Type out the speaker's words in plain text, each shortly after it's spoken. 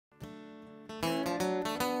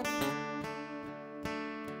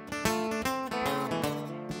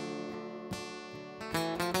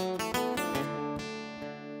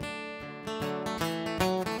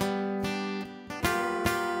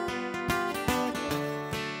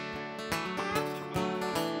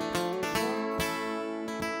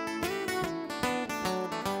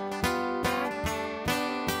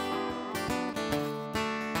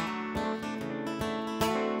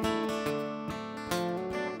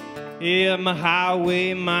Yeah, my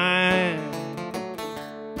highway mind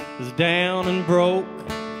is down and broke.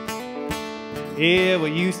 Yeah,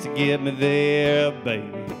 what used to get me there,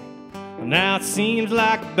 baby, now it seems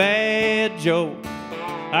like a bad joke.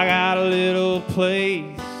 I got a little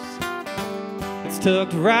place that's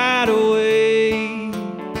tucked right away,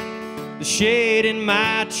 the shade in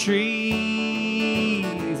my trees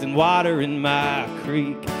and water in my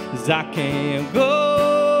creek. 'Cause I can't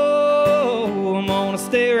go, I'm gonna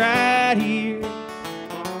stay right here.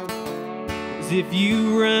 'Cause if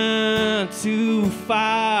you run too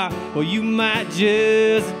far, well, you might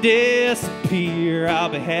just disappear. I'll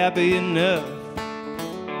be happy enough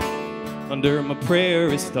under my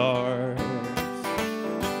prairie stars.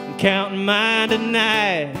 I'm counting mine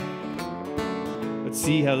tonight. Let's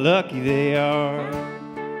see how lucky they are.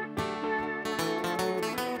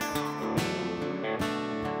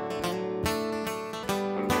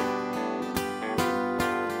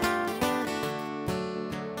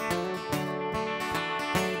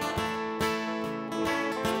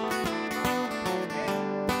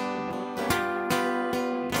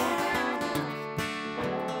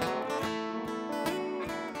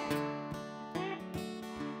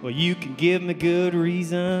 Well, you can give me good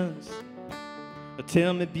reasons, or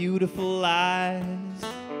tell me beautiful lies,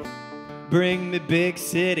 bring me big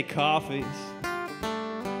city coffees,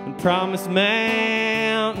 and promise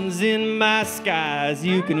mountains in my skies.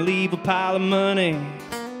 You can leave a pile of money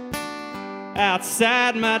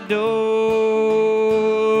outside my door.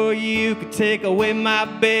 You could take away my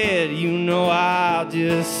bed, you know I'll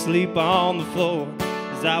just sleep on the floor.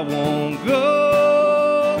 'Cause I won't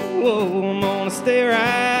go, I'm gonna stay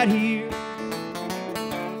right here.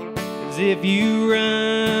 'Cause if you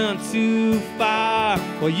run too far,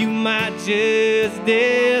 well, you might just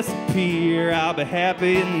disappear. I'll be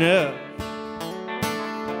happy enough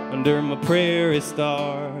under my prairie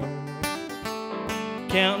stars.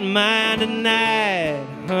 Counting mine tonight,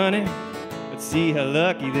 honey. Let's see how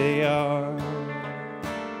lucky they are.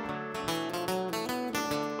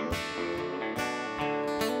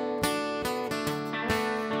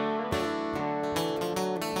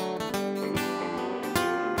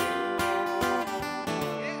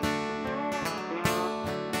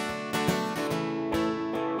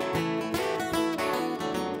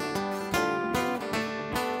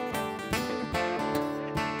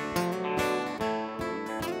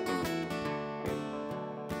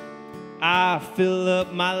 I fill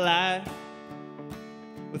up my life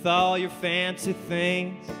with all your fancy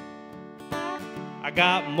things. I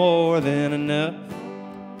got more than enough,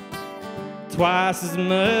 twice as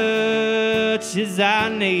much as I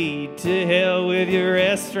need. To hell with your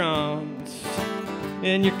restaurants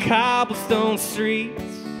and your cobblestone streets.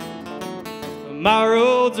 My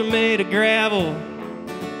roads are made of gravel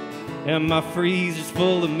and my freezer's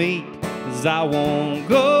full of meat. 'Cause I won't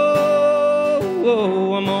go,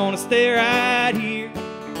 I'm gonna stay right here.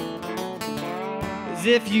 'Cause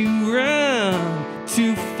if you run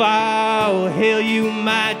too far, well, hell, you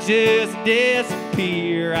might just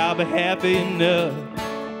disappear. I'll be happy enough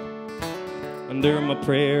under my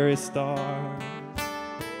prairie stars.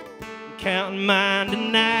 I'm counting mine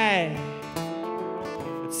tonight.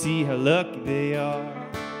 Let's see how lucky they are.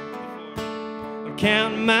 I'm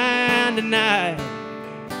counting mine tonight.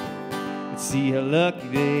 Let's see how lucky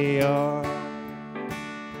they are.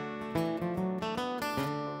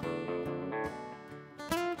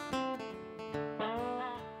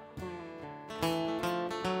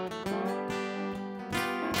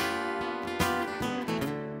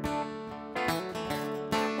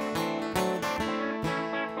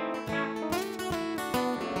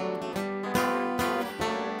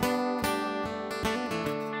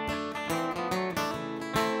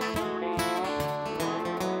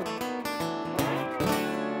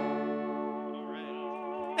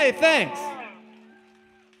 Hey, thanks.